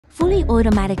Fully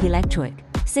automatic electric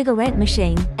cigarette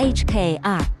machine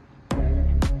HKR.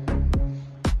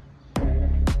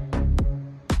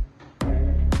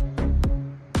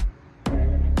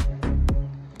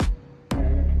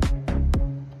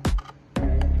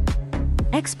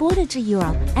 Exported to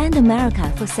Europe and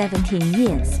America for 17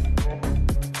 years.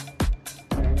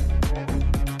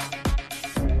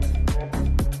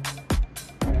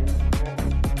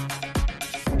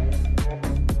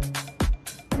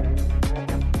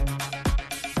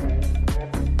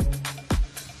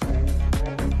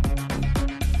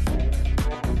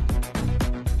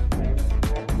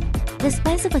 The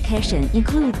specification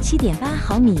include 7.8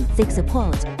毫米 thick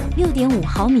support, 6.5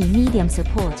毫米 medium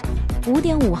support,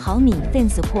 5.5毫米 thin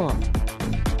support.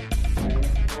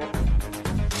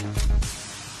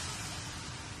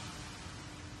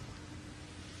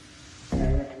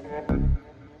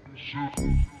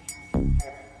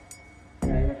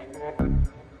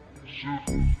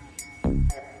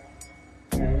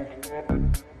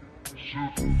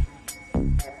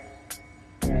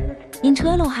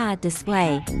 Internal HUD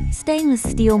display, stainless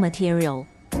steel material.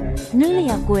 Newly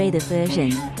upgraded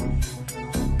version.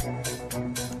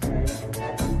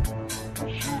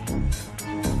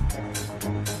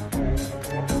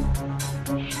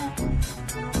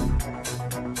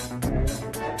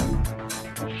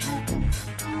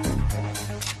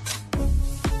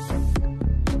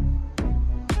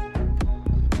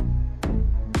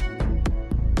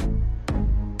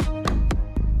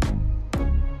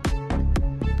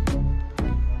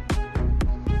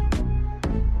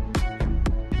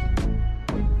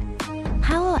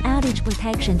 Power outage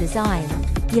protection design,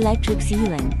 electric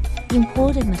sealant,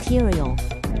 imported material.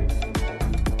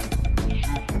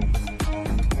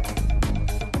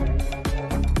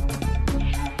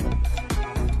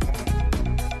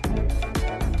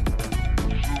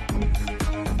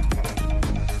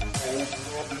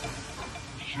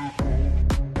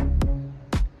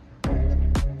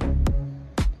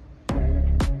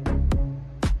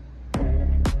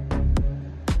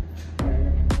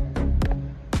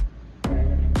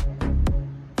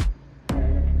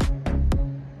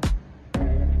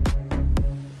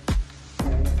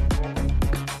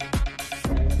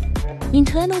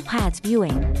 Internal pads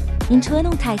viewing,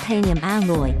 internal titanium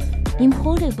alloy,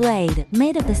 imported blade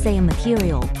made of the same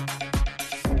material.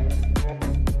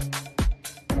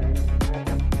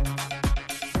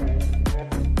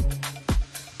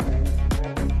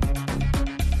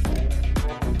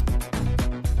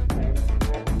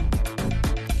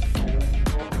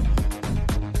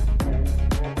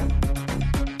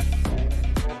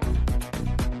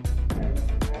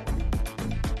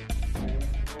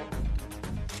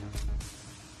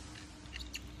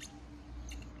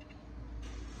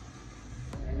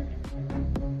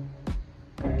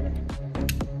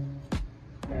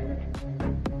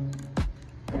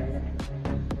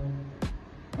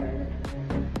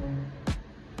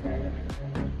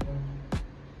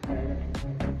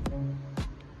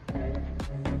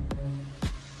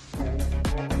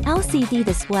 LCD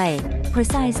display,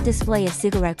 precise display of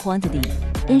cigarette quantity,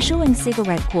 ensuring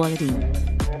cigarette quality.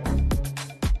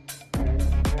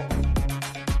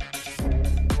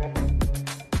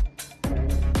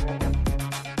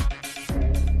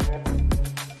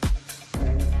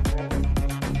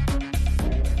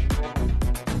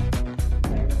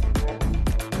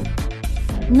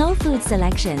 No food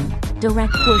selection,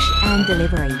 direct push and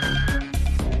delivery.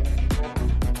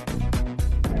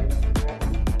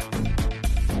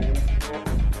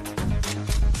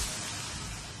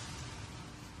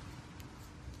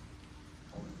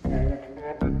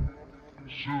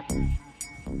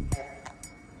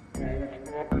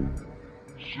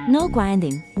 No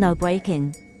grinding, no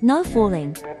breaking, no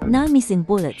falling, no missing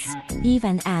bullets,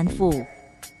 even and full.